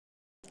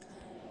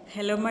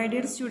Hello my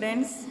dear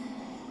students,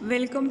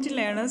 welcome to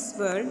Learner's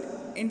World.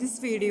 In this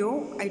video,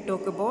 I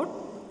talk about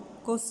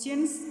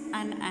questions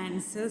and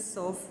answers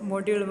of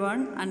Module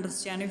 1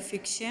 Understanding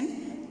Fiction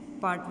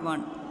Part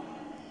 1.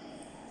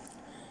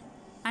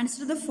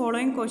 Answer the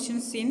following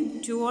questions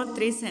in 2 or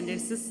 3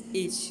 sentences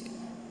each.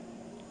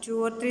 2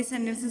 or 3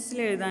 sentences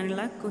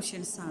എഴുതാനുള്ള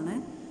questions ആണ്.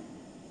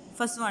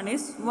 First one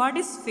is, what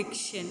is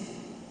fiction?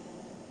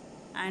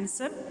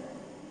 Answer,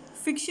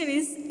 fiction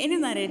is any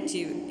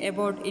narrative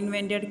about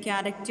invented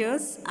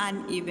characters and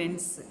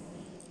events.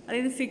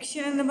 അതായത്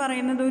fiction എന്ന്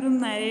പറയുന്നത് ഒരു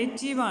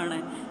നരേറ്റീവാണ്.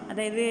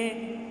 അതായത്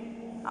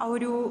ആ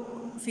ഒരു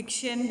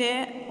ഫിക്ഷൻ്റെ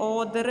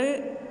author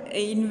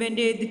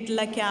invent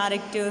ചെയ്തിട്ടുള്ള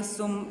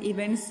ക്യാരക്ടേഴ്സും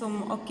ഇവൻസും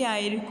ഒക്കെ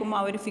ആയിരിക്കും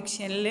ആ ഒരു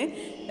ഫിക്ഷനിൽ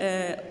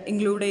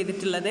ഇൻക്ലൂഡ്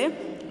ചെയ്തിട്ടുള്ളത്.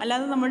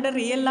 അല്ലാതെ നമ്മുടെ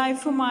റിയൽ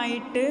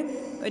ലൈഫുമായിട്ട്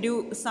ഒരു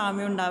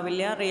സാമ്യം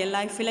ഉണ്ടാവില്ല. റിയൽ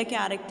ലൈഫിലെ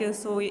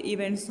ക്യാരക്ടേഴ്സോ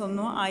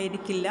ഇവൻസൊന്നും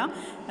ആയിരിക്കില്ല.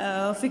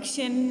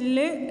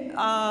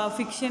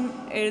 ഫിക്ഷൻ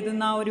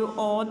എഴുതുന്ന ഒരു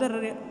ഓതർ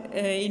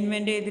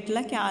ഇൻവെൻ്റ്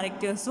ചെയ്തിട്ടുള്ള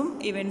ക്യാരക്ടേഴ്സും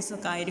ഇവൻസും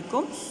ഒക്കെ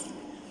ആയിരിക്കും.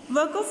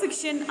 Work of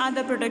fiction are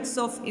the products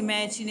of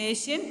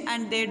imagination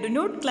and they do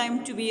not claim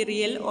to be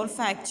real or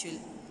factual.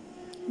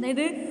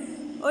 അതായത്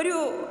ഒരു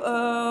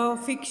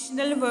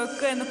ഫിക്ഷണൽ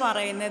വർക്ക് എന്ന്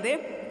പറയുന്നത്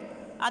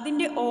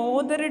അതിൻ്റെ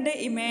ഓതറുടെ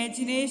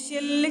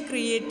ഇമാജിനേഷനിൽ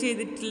ക്രിയേറ്റ്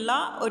ചെയ്തിട്ടുള്ള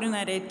ഒരു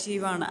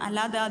നരേറ്റീവാണ്.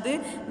 അല്ലാതെ അത്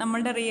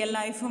നമ്മളുടെ റിയൽ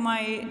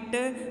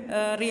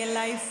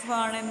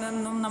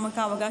ലൈഫാണെന്നൊന്നും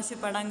നമുക്ക്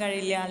അവകാശപ്പെടാൻ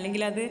കഴിയില്ല.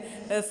 അല്ലെങ്കിൽ അത്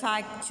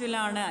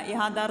ഫാക്ച്വലാണ്,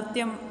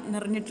 യാഥാർത്ഥ്യം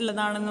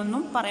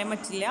നിറഞ്ഞിട്ടുള്ളതാണെന്നൊന്നും പറയാൻ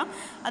പറ്റില്ല.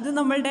 അത്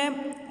നമ്മളുടെ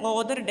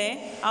ഓതറുടെ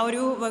ആ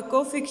ഒരു വർക്ക്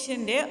ഓഫ്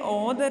ഫിക്ഷൻ്റെ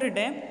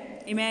ഓതറുടെ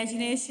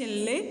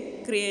ഇമാജിനേഷനിൽ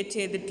ക്രിയേറ്റ്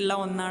ചെയ്തിട്ടുള്ള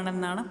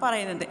ഒന്നാണെന്നാണ്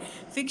പറയുന്നത്.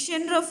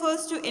 Fiction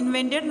refers to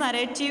invented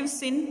narratives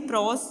in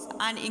pros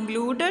and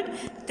included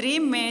 3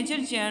 major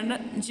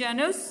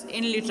ജേണേഴ്സ്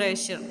in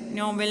literature: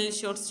 novel,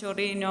 short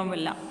story,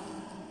 novella.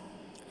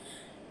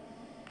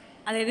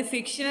 അതായത്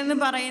ഫിക്ഷൻ എന്ന്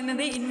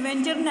പറയുന്നത്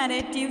ഇൻവെൻറ്റഡ്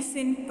നരേറ്റീവ്സ്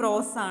ഇൻ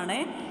പ്രോസ് ആണ്.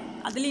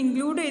 അതിൽ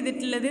ഇൻക്ലൂഡ്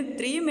ചെയ്തിട്ടുള്ളത്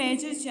 3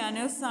 മേജർ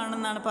ജേണേഴ്സ്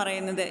ആണെന്നാണ്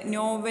പറയുന്നത്.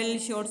 നോവൽ,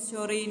 ഷോർട്ട്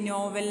സ്റ്റോറി,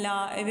 നോവല്ല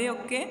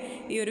ഇവയൊക്കെ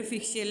ഈ ഒരു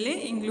ഫിക്ഷനിൽ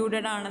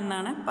ഇൻക്ലൂഡഡ്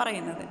ആണെന്നാണ്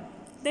പറയുന്നത്.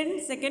 Then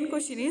second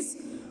question is,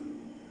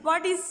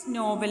 what is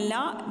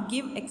novella?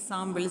 Give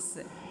examples.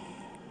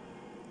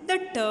 The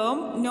term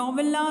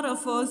novella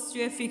refers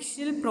to a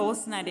fictional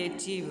prose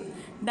narrative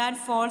that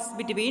falls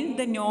between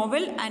the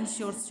novel and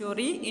short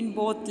story in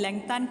both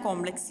length and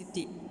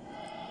complexity.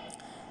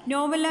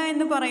 നോവല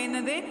എന്ന്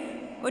പറയുന്നത്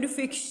ഒരു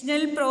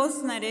fictional prose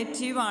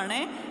നരേറ്റീവാണ്.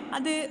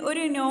 അത്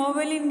ഒരു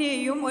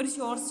നോവലിൻ്റെയും ഒരു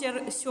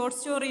short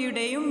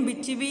സ്റ്റോറിയുടെയും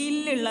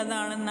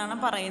ബിറ്റ്വീനിലുള്ളതാണെന്നാണ്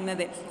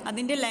പറയുന്നത്.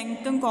 അതിൻ്റെ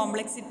ലെങ്ത്തും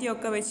കോംപ്ലക്സിറ്റിയും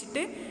ഒക്കെ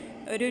വെച്ചിട്ട്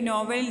ഒരു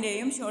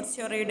നോവലിൻ്റെയും ഷോർട്ട്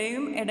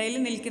സ്റ്റോറിയുടെയും ഇടയിൽ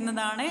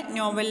നിൽക്കുന്നതാണ്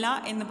നോവല്ല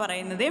എന്ന്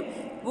പറയുന്നത്.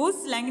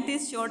 Who's length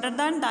is shorter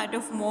than that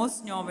of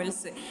most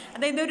novels.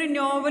 അതായത് ഒരു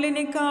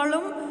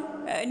നോവലിനേക്കാളും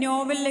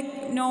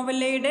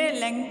നോവലയുടെ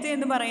ലെങ്ത്ത്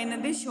എന്ന്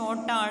പറയുന്നത്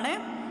ഷോർട്ടാണ്.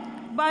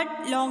 But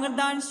longer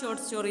than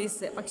short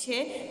stories. പക്ഷേ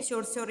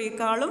ഷോർട്ട്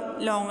സ്റ്റോറിയേക്കാളും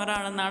ലോങ്ങർ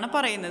ആണെന്നാണ്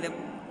പറയുന്നത്.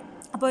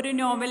 അപ്പോൾ ഒരു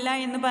നോവല്ല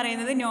എന്ന്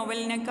പറയുന്നത്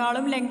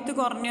നോവലിനേക്കാളും ലെങ്ത്ത്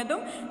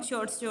കുറഞ്ഞതും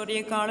short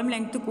സ്റ്റോറിയേക്കാളും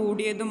length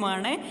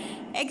കൂടിയതുമാണ്.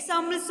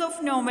 Examples of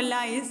novella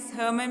is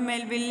Hermann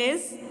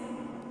മെൽവില്ലേസ്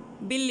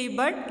Billy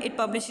Budd, it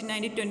published in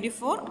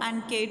 1924, and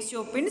Kate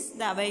Chopin's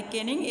The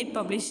Awakening, it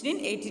published in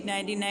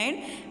 1899,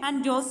 and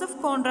Joseph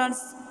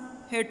Conrad's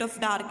Heart of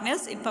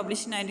Darkness, it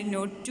published in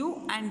 1902,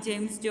 and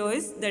James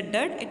Joyce's The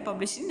Dead, it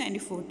published in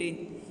 1914.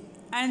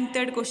 And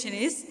third question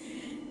is,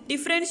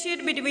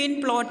 differentiate between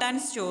plot and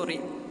story.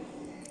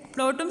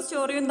 പ്ലോട്ടും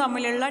സ്റ്റോറിയും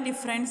തമ്മിലുള്ള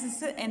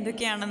differences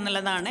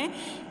എന്തൊക്കെയാണെന്നുള്ളതാണ്.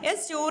 A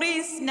story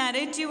is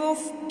narrative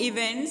of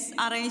events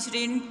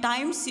arranged in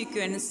time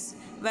sequence,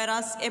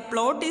 whereas a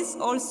plot is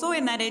also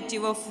a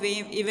narrative of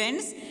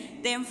events,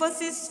 the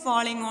emphasis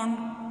falling on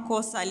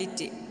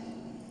causality.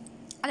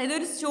 അതായത്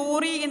ഒരു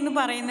story എന്ന്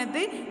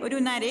പറയുന്നത് ഒരു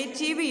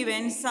narrative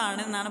events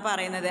ആണ് എന്നാണ്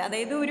പറയുന്നത്.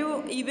 അതായത് ഒരു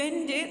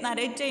ഇവൻറ്റ്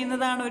നരേറ്റ്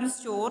ചെയ്യുന്നതാണ് ഒരു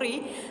story.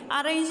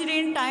 Arranged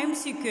in time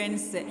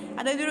sequence,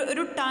 അതായത്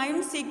ഒരു ടൈം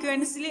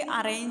സീക്വൻസിൽ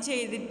അറേഞ്ച്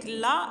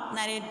ചെയ്തിട്ടുള്ള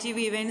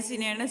നരേറ്റീവ്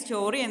ഇവൻറ്റ്സിനെയാണ്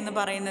സ്റ്റോറി എന്ന്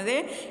പറയുന്നത്.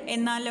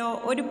 എന്നാലോ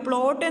ഒരു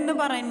പ്ലോട്ട് എന്ന്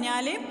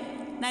പറഞ്ഞാൽ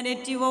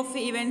നരേറ്റീവ് ഓഫ്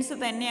ഇവൻറ്റ്സ്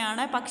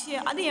തന്നെയാണ്. പക്ഷേ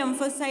അത്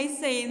എംഫസൈസ്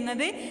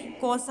ചെയ്യുന്നത്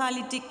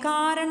കോസാലിറ്റി,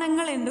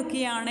 കാരണങ്ങൾ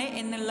എന്തൊക്കെയാണ്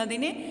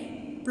എന്നുള്ളതിന്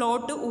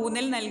പ്ലോട്ട്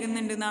ഊന്നൽ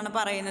നൽകുന്നുണ്ടെന്നാണ്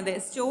പറയുന്നത്.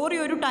 സ്റ്റോറി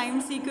ഒരു ടൈം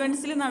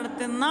സീക്വൻസിൽ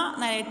നടത്തുന്ന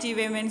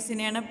നരേറ്റീവ്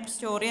ഇവൻറ്റ്സിനെയാണ്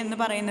സ്റ്റോറി എന്ന്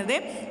പറയുന്നത്.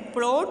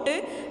 പ്ലോട്ട്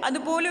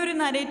അതുപോലെ ഒരു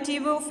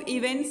നരേറ്റീവ് ഓഫ്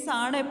ഇവൻറ്റ്സ്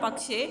ആണ്,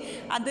 പക്ഷേ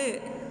അത്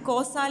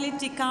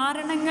കോസാലിറ്റി,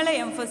 കാരണങ്ങളെ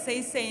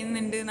എംഫസൈസ്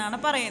ചെയ്യുന്നുണ്ട് എന്നാണ്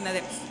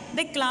പറയുന്നത്.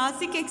 The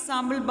classic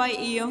example by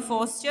E.M.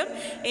 Foster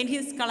in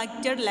his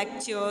collected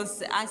lectures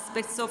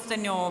aspects of the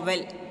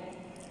novel.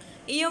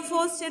 E.M.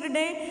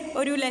 ഫോസ്റ്ററുടെ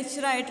ഒരു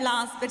ലെക്ചറായിട്ടുള്ള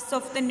ആസ്പെക്ട്സ്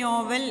ഓഫ് ദ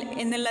നോവൽ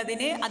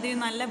എന്നുള്ളതിന് അതിന്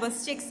നല്ല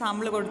ബെസ്റ്റ്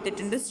എക്സാമ്പിൾ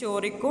കൊടുത്തിട്ടുണ്ട്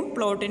സ്റ്റോറിക്കും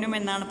പ്ലോട്ടിനും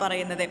എന്നാണ്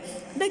പറയുന്നത്.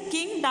 The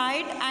king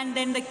died and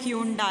then the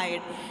queen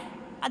died.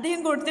 അദ്ദേഹം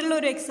കൊടുത്തിട്ടുള്ള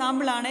ഒരു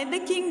എക്സാമ്പിളാണ് the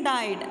king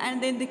died and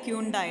then the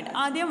queen died.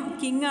 ആദ്യം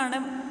കിങ് ആണ്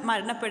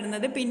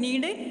മരണപ്പെടുന്നത്,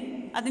 പിന്നീട്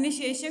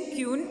അതിനുശേഷം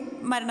ക്യൂൻ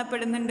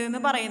മരണപ്പെടുന്നുണ്ട് എന്ന്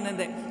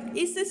പറയുന്നത്.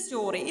 Is A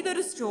story.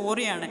 ഇതൊരു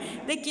സ്റ്റോറിയാണ്.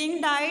 The king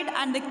died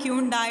and the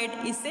queen died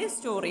is A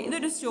story.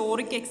 ഇതൊരു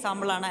സ്റ്റോറിക്ക്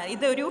എക്സാമ്പിളാണ്.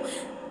 ഇതൊരു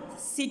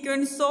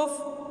സീക്വൻസ് ഓഫ്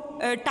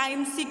ടൈം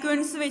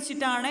സീക്വൻസ്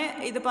വെച്ചിട്ടാണ്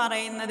ഇത്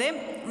പറയുന്നത്.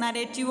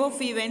 നരേറ്റീവ് ഓഫ്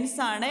ഇവൻറ്റ്സ്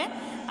ആണ്,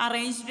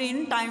 അറേഞ്ച്ഡ് ഇൻ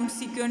ടൈം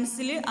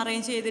സീക്വൻസിൽ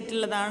അറേഞ്ച്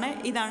ചെയ്തിട്ടുള്ളതാണ്.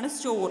 ഇതാണ്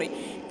story.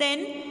 Then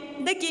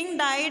the king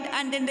died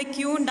and then the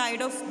queen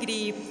died of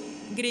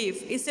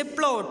grief is A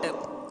plot.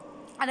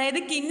 അതായത്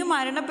കിങ്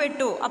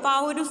മരണപ്പെട്ടു, അപ്പോൾ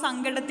ആ ഒരു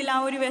സങ്കടത്തിൽ, ആ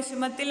ഒരു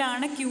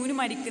വിഷമത്തിലാണ് ക്യൂന്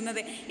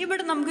മരിക്കുന്നത്.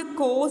 ഇവിടെ നമുക്ക്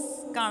കോസ്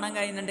കാണാൻ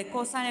കഴിയുന്നുണ്ട്,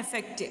 കോസ് ആൻഡ്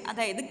എഫക്റ്റ്,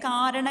 അതായത്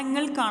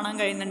കാരണങ്ങൾ കാണാൻ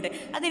കഴിയുന്നുണ്ട്.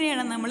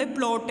 അതിനെയാണ് നമ്മൾ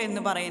പ്ലോട്ട്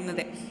എന്ന്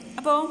പറയുന്നത്.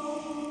 അപ്പോൾ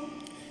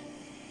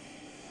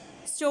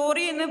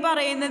സ്റ്റോറി എന്ന്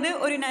പറയുന്നത്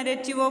ഒരു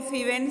നരേറ്റീവ് ഓഫ്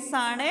ഇവൻറ്റ്സ്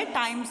ആണ്,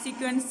 ടൈം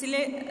സീക്വൻസിൽ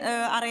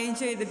അറേഞ്ച്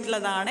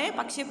ചെയ്തിട്ടുള്ളതാണ്.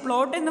 പക്ഷേ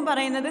പ്ലോട്ട് എന്ന്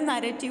പറയുന്നത്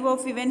നരേറ്റീവ്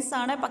ഓഫ് ഇവൻറ്റ്സ്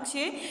ആണ്,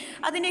 പക്ഷേ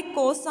അതിനെ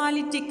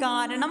കോസാലിറ്റി,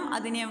 കാരണം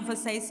അതിനെ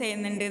എംഫസൈസ്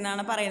ചെയ്യുന്നുണ്ട്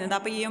എന്നാണ് പറയുന്നത്.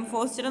 അപ്പോൾ ഇ എം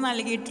ഫോസ്റ്റർ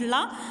നൽകിയിട്ടുള്ള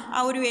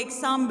ആ ഒരു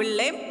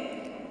എക്സാമ്പിളിൽ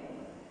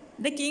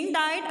the king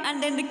died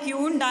and then the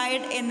queen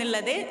died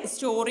എന്നുള്ളത്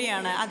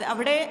സ്റ്റോറിയാണ്. അത്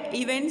അവിടെ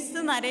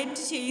ഇവൻറ്റ്സ്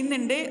നരേറ്റ്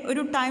ചെയ്യുന്നുണ്ട്,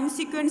 ഒരു ടൈം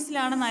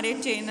സീക്വൻസിലാണ്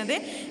നരേറ്റ് ചെയ്യുന്നത്.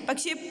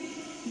 പക്ഷേ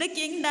the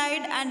king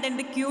died and then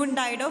the queen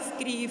died of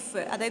grief,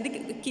 അതായത്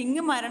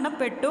കിങ്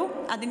മരണപ്പെട്ടു,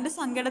 അതിൻ്റെ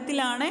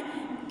സങ്കടത്തിലാണ്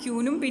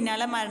ക്യൂനും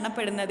പിന്നാലെ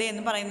മരണപ്പെടുന്നത്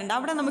എന്ന് പറയുന്നുണ്ട്.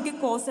 അവിടെ നമുക്ക്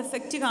കോസ്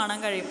എഫക്റ്റ്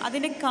കാണാൻ കഴിയും,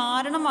 അതിൻ്റെ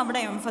കാരണം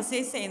അവിടെ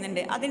എംഫസൈസ്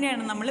ചെയ്യുന്നുണ്ട്.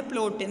 അതിനെയാണ് നമ്മൾ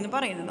പ്ലോട്ട് എന്ന്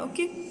പറയുന്നത്.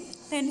 Okay.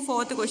 Then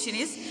fourth question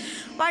is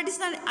what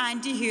is an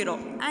anti hero.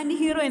 Anti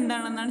hero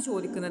എന്താണെന്നാണ്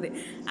ചോദിക്കുന്നത്.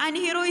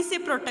 Anti hero is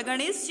A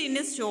protagonist in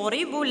A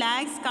story who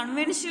lakhs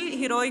conventional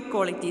heroic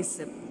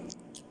qualities.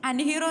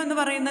 Anti hero എന്ന്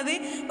പറയുന്നത്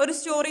ഒരു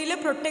സ്റ്റോറിയിലെ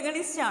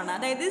പ്രൊട്ടഗണിസ്റ്റ് ആണ്,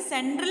 അതായത്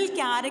സെൻട്രൽ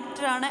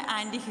ക്യാരക്ടറാണ്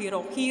ആൻറ്റി ഹീറോ.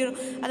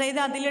 അതായത്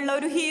അതിലുള്ള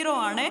ഒരു ഹീറോ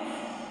ആണ്.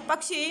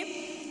 പക്ഷേ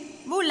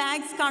വു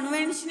ലാക്സ്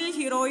കൺവെൻഷണൽ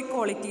ഹീറോയിക്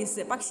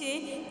ക്വാളിറ്റീസ്. പക്ഷേ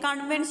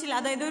കൺവെൻഷണൽ,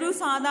 അതായത് ഒരു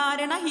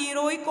സാധാരണ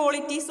ഹീറോയിക്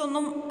ക്വാളിറ്റീസ്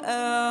ഒന്നും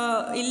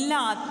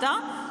ഇല്ലാത്ത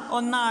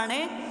ഒന്നാണ്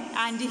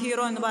ആൻറ്റി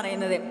ഹീറോ എന്ന്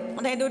പറയുന്നത്.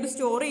 അതായത് ഒരു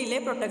സ്റ്റോറിയിലെ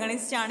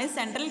പ്രൊട്ടഗണിസ്റ്റ് ആണ്,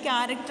 സെൻട്രൽ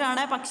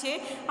ക്യാരക്ടറാണ്, പക്ഷേ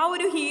ആ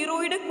ഒരു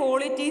ഹീറോയുടെ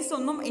ക്വാളിറ്റീസ്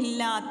ഒന്നും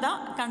ഇല്ലാത്ത,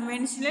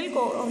 കൺവെൻഷണൽ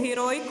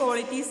ഹീറോയിക്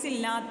ക്വാളിറ്റീസ്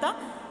ഇല്ലാത്ത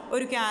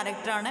ഒരു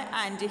ക്യാരക്ടറാണ്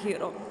anti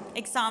hero.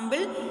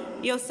 Example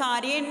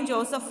യൊസാരിയൻ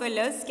Joseph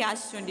fellers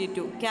catch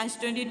 22. Catch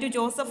 22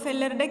 Joseph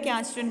ഫെല്ലറുടെ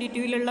catch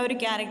 22 ഒരു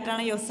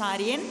ക്യാരക്ടറാണ്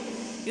യൊസാരിയൻ.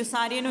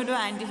 യൊസാരിയൻ ഒരു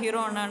ആൻറ്റി ഹീറോ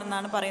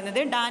ആണെന്നാണ്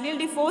പറയുന്നത്. ഡാനിയൽ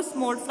ഡിഫോസ്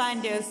മോൾ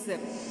ഫ്ലാൻഡേഴ്സ്.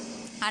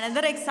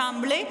 അനദർ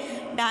എക്സാമ്പിൾ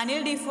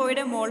ഡാനിയൽ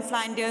ഡിഫോയുടെ മോൾ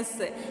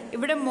ഫ്ലാൻഡേഴ്സ്.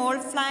 ഇവിടെ മോൾ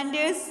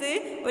ഫ്ലാൻഡേഴ്സ്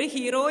ഒരു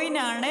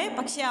ഹീറോയിനാണ്,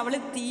 പക്ഷേ അവൾ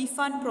തീഫ്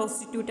ആൻഡ്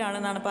പ്രോസ്റ്റിറ്റ്യൂട്ട്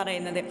ആണെന്നാണ്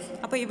പറയുന്നത്.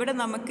 അപ്പോൾ ഇവിടെ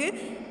നമുക്ക്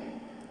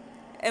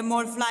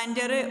മോൾ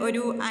ഫ്ലാൻഡർ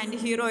ഒരു ആൻറ്റി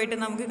ഹീറോ ആയിട്ട്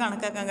നമുക്ക്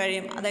കണക്കാക്കാൻ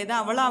കഴിയും. അതായത്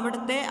അവൾ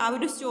അവിടുത്തെ ആ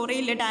ഒരു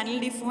സ്റ്റോറിയിൽ ഡാനിയൽ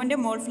ഡിഫോൻ്റെ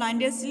മോൾ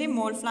ഫ്ലാൻഡേഴ്സിൽ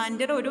മോൾ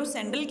ഫ്ലാൻഡർ ഒരു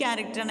സെൻട്രൽ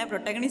ക്യാരക്ടറാണ്,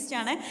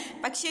 പ്രൊട്ടഗണിസ്റ്റാണ്,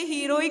 പക്ഷേ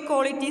ഹീറോയിക്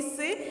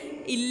ക്വാളിറ്റീസ്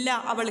ഇല്ല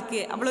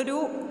അവൾക്ക്. അവളൊരു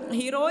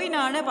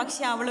ഹീറോയിനാണ്,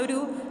 പക്ഷേ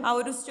ആ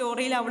ഒരു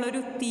സ്റ്റോറിയിൽ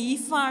അവളൊരു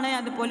തീഫാണ്,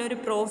 അതുപോലെ ഒരു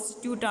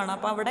പ്രോസ്റ്റിറ്റ്യൂട്ടാണ്.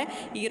 അപ്പോൾ അവിടെ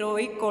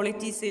ഹീറോയിക്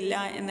ക്വാളിറ്റീസ്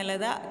ഇല്ല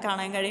എന്നുള്ളത്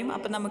കാണാൻ കഴിയും.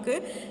 അപ്പോൾ നമുക്ക്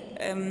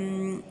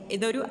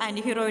ഇതൊരു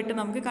ആൻറ്റി ഹീറോ ആയിട്ട്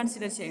നമുക്ക്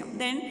കൺസിഡർ ചെയ്യാം.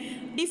 Then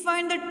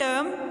define the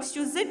term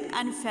syuzhet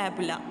and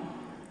ഫാബുല.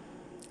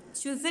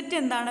 syuzhet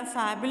എന്താണ്,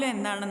 ഫാബുല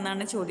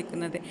എന്താണെന്നാണ്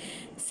ചോദിക്കുന്നത്.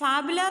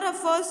 ഫാബുല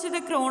refers to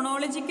the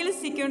chronological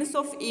sequence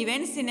of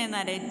events in A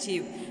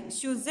narrative.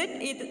 syuzhet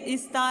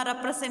is the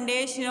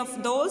representation of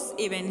those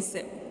events.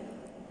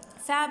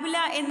 ഫാബുല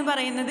എന്ന്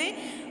പറയുന്നത്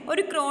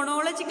ഒരു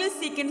ക്രോണോളജിക്കൽ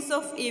സീക്വൻസ്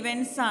ഓഫ്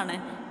ഇവൻറ്റ്സ് ആണ്,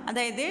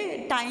 അതായത്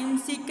ടൈം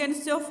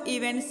സീക്വൻസ് ഓഫ്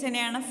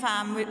ഇവൻറ്റ്സിനെയാണ്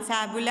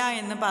ഫാബുല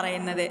എന്ന്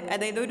പറയുന്നത്.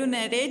 അതായത് ഒരു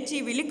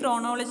നെറേറ്റീവിൽ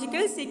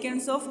ക്രോണോളജിക്കൽ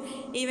സീക്വൻസ് ഓഫ്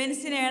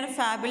ഇവൻറ്റ്സിനെയാണ്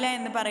ഫാബുല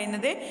എന്ന്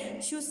പറയുന്നത്.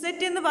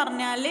 syuzhet എന്ന്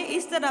പറഞ്ഞാൽ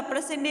is the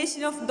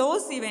representation of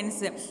those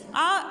events.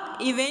 ആ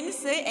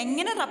ഇവൻറ്റ്സ്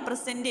എങ്ങനെ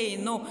റെപ്രസെൻ്റ്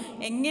ചെയ്യുന്നു,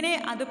 എങ്ങനെ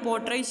അത്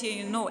പോർട്രേ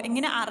ചെയ്യുന്നു,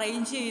 എങ്ങനെ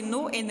അറേഞ്ച്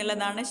ചെയ്യുന്നു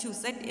എന്നുള്ളതാണ്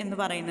syuzhet എന്ന്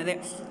പറയുന്നത്.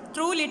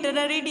 Through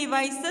literary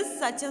devices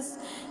such as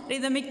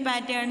rhythmic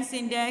patterns,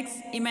 syntax,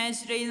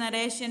 imagery,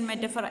 narration,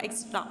 metaphor,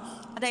 etc.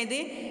 അതായത്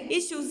ഈ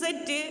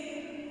syuzhet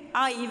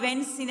ആ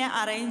ഇവൻറ്റ്സിനെ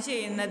അറേഞ്ച്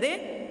ചെയ്യുന്നത്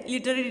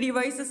ലിറ്റററി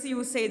ഡിവൈസസ്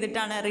യൂസ്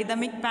ചെയ്തിട്ടാണ്.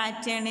 Rhythmic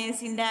pattern,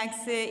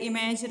 syntax,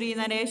 imagery,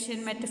 narration,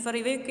 metaphor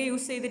ഇവയൊക്കെ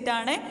യൂസ്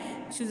ചെയ്തിട്ടാണ്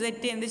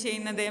syuzhet എന്ത്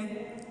ചെയ്യുന്നത്,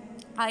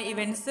 ആ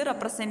ഇവൻറ്റ്സ്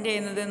റെപ്രസെൻ്റ്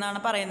ചെയ്യുന്നത് എന്നാണ്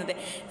പറയുന്നത്.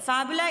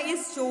 ഫാബുല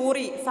ഈസ്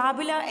സ്റ്റോറി.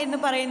 ഫാബുല എന്ന്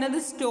പറയുന്നത്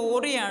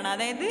സ്റ്റോറിയാണ്,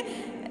 അതായത്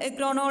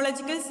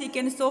ക്രോണോളജിക്കൽ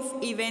സീക്വൻസ് ഓഫ്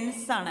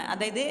ഇവൻറ്റ്സ് ആണ്.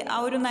 അതായത് ആ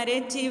ഒരു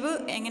നരേറ്റീവ്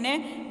എങ്ങനെ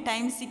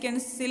ടൈം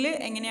സീക്വൻസിൽ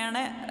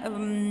എങ്ങനെയാണ്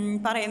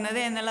പറയുന്നത്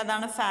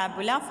എന്നുള്ളതാണ്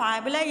ഫാബുല.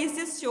 ഫാബുല is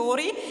A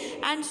story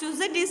and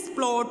syuzhet is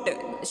plot.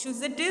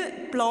 syuzhet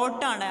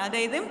പ്ലോട്ടാണ്,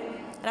 അതായത്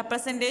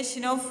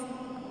റെപ്രസെൻറ്റേഷൻ ഓഫ്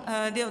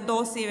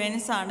those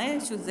events ആണ്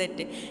syuzhet.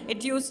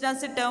 It used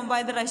as A term by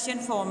the Russian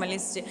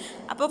formalist.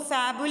 അപ്പോൾ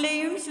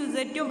ഫാബുലയും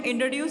syuzheറ്റും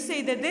ഇൻട്രൊഡ്യൂസ്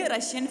ചെയ്തത്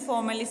റഷ്യൻ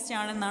ഫോർമലിസ്റ്റ്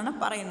ആണെന്നാണ്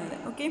പറയുന്നത്.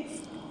 Okay,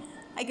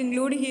 I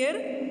conclude here.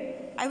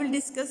 I will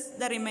discuss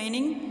the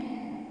remaining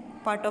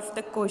part of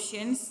the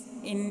questions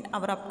in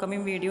our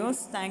upcoming videos.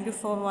 Thank you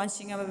for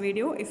watching our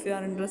video. If you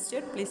are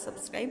interested, please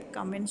subscribe,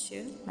 comment,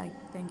 share, like.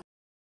 Thank you.